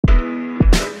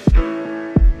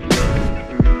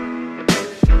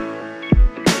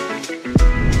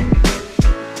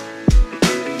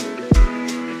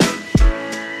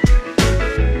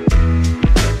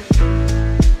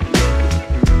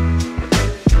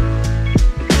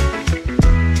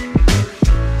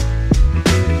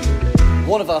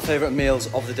One of our favourite meals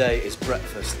of the day is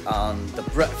breakfast, and the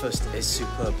breakfast is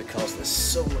superb because there's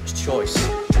so much choice.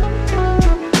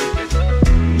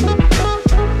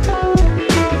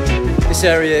 This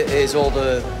area is all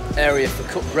the area for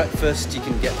cooked breakfast. You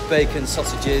can get bacon,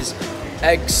 sausages,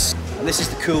 eggs, and this is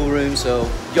the cool room, so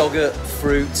yogurt,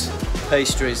 fruit,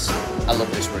 pastries. I love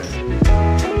this room.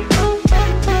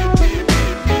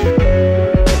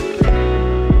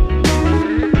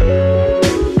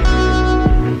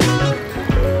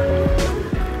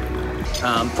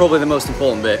 Probably the most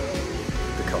important bit,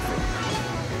 the coffee.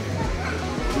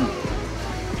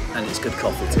 And it's good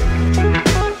coffee too.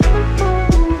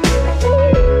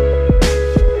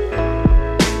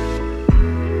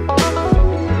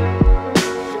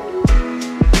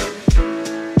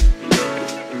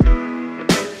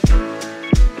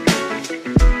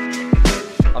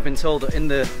 I've been told that in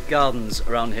the gardens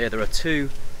around here there are 2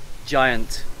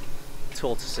 giant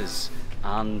tortoises,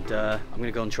 and I'm going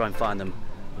to go and try and find them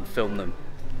and film them.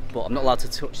 But I'm not allowed to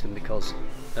touch them because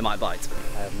they might bite.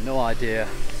 I have no idea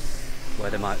where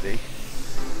they might be.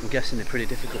 I'm guessing they're pretty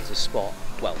difficult to spot.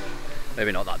 Well,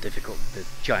 maybe not that difficult, the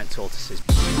giant tortoises.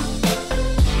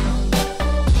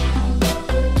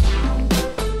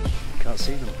 Can't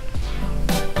see them.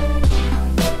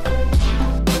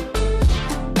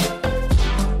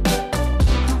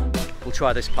 We'll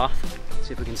try this path,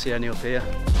 see if we can see any up here.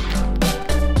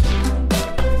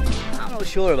 I'm not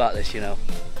sure about this, you know.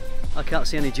 I can't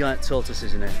see any giant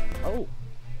tortoises in here. Oh,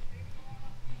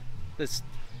 there's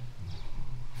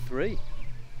 3.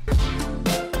 I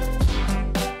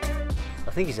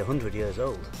think he's 100 years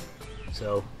old,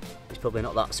 so he's probably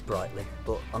not that sprightly,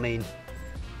 but I mean,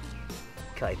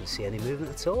 can't even see any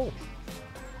movement at all.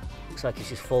 Looks like he's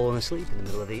just fallen asleep in the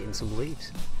middle of eating some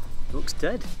leaves. Looks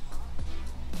dead.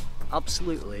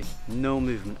 Absolutely no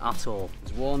movement at all.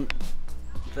 There's one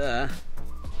there,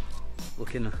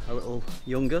 looking a little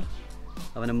younger,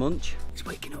 having a munch. He's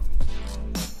waking up.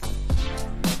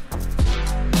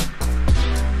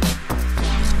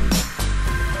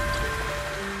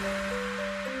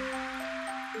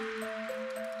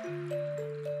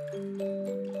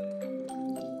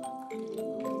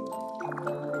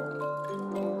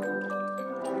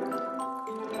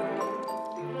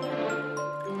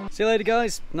 See you later,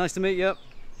 guys. Nice to meet you.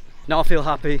 Now I feel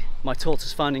happy. My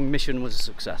tortoise finding mission was a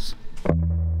success.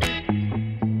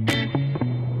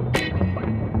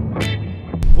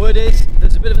 Word is,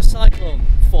 there's a bit of a cyclone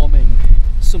forming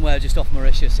somewhere just off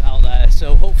Mauritius out there,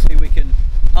 so hopefully we can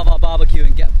have our barbecue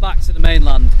and get back to the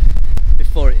mainland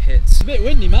before it hits. It's a bit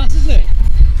windy, Matt, isn't it?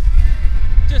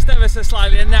 Just ever so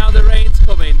slightly, and now the rain's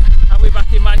coming. Are we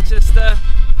back in Manchester?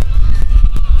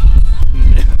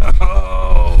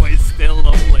 No, it's still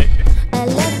lovely. I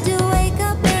love to wake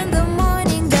up in the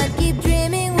morning, but keep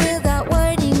dreaming without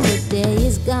wording. The day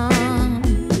is gone.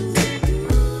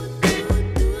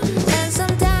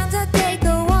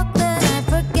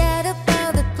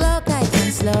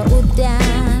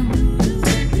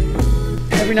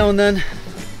 Every now and then,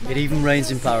 it even rains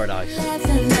in paradise.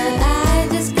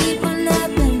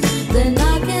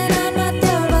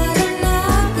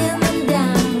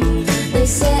 They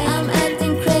say I'm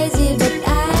acting crazy, but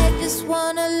I just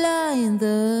wanna lie in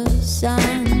the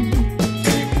sun.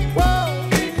 Whoa,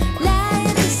 lie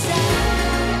in the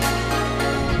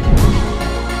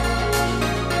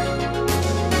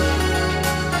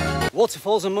sun.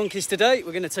 Waterfalls and monkeys today.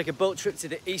 We're going to take a boat trip to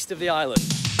the east of the island.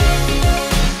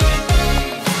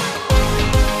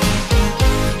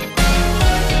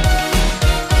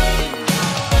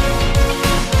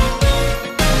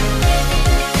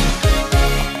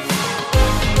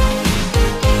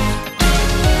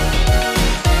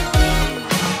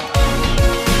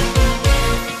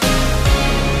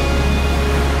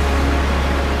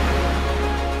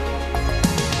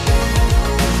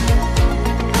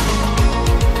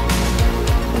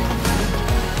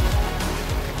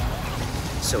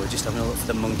 So we're just having a look for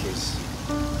the monkeys.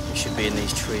 They should be in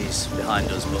these trees behind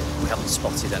us, but we haven't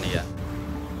spotted any yet.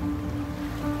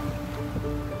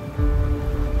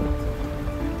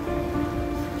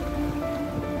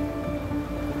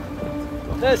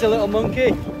 There's a little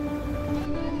monkey.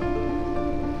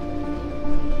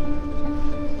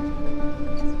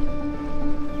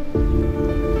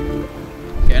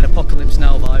 Getting Apocalypse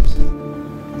Now vibes.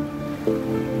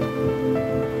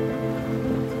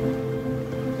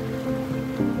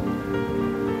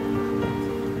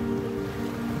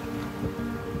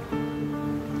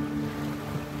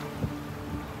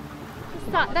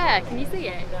 That there, can you see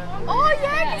it? Oh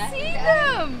yeah, I can see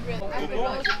them!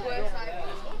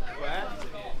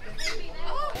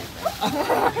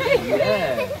 Yeah.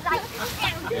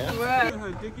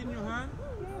 Dick in your hand?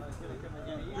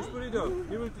 Just put it down.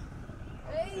 You will.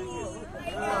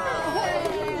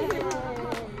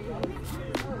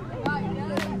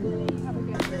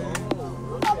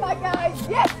 Oh my God!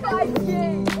 Yes, I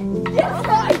did! Yes,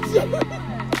 I did!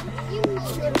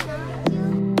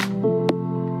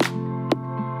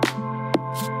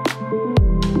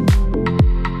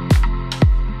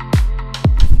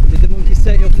 Did the monkeys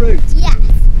take your fruit? Yes.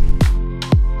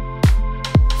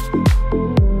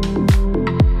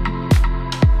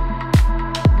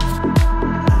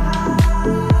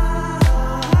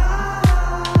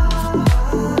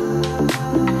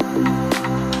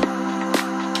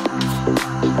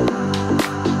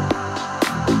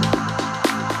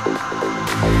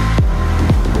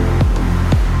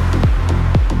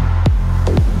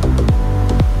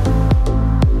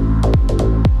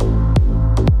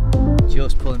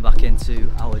 Just pulling back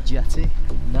into our jetty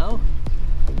now.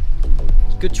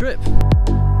 It's a good trip.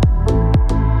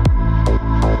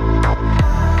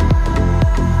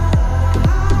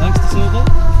 Thanks to Silver.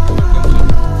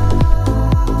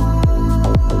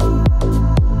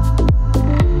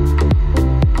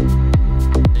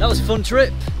 That was a fun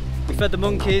trip. We fed the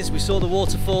monkeys, we saw the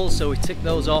waterfalls, so we ticked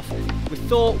those off. We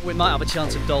thought we might have a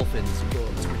chance of dolphins,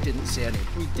 but we didn't see any.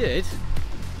 We did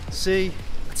see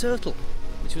a turtle,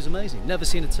 which was amazing. Never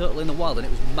seen a turtle in the wild, and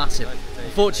it was massive.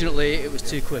 Unfortunately, it was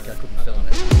too quick, I couldn't film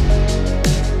it.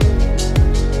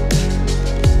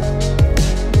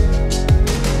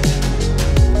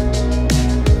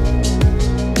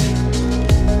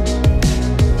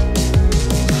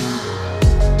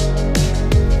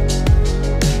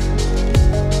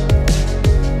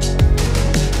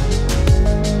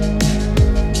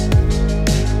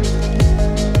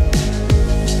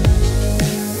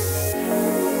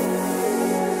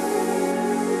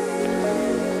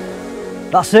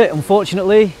 That's it,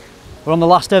 unfortunately. We're on the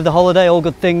last day of the holiday, all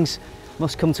good things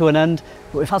must come to an end.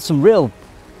 But we've had some real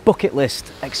bucket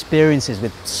list experiences.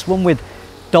 We've swum with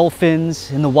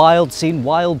dolphins in the wild, seen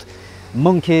wild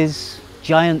monkeys,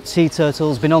 giant sea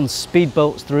turtles, been on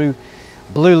speedboats through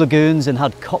blue lagoons and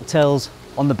had cocktails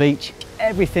on the beach.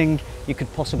 Everything you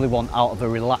could possibly want out of a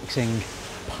relaxing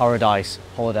paradise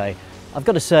holiday. I've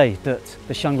got to say that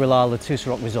the Shangri-La Latouche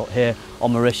Rock Resort here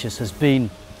on Mauritius has been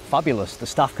fabulous. The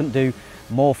staff couldn't do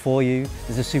more for you.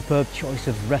 There's a superb choice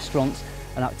of restaurants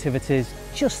and activities,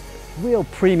 just real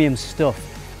premium stuff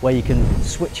where you can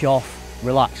switch off,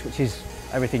 relax, which is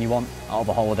everything you want out of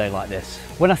a holiday like this.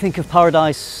 When I think of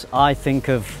paradise, I think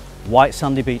of white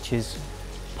sandy beaches,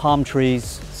 palm trees,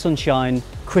 sunshine,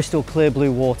 crystal clear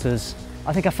blue waters.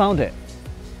 I think I found it.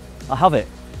 I have it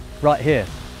right here,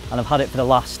 and I've had it for the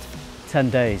last 10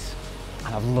 days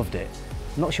and I've loved it.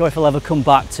 I'm not sure if I'll ever come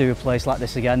back to a place like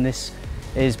this again. This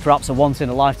is perhaps a once in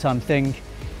a lifetime thing,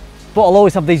 but I'll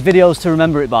always have these videos to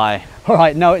remember it by. All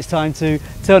right, now it's time to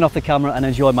turn off the camera and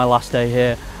enjoy my last day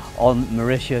here on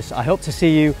Mauritius. I hope to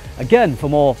see you again for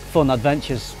more fun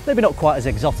adventures. Maybe not quite as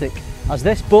exotic as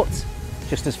this, but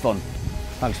just as fun.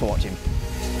 Thanks for watching.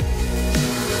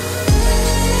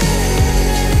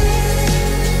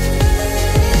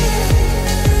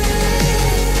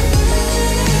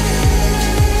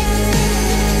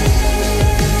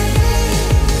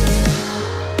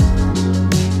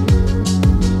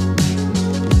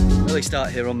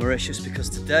 Start here on Mauritius because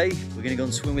today we're going to go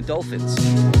and swim with dolphins.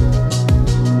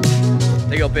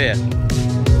 They got beer.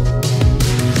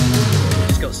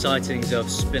 Just got sightings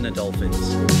of spinner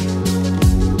dolphins.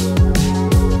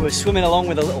 We're swimming along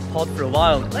with a little pod for a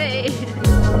while. Wait.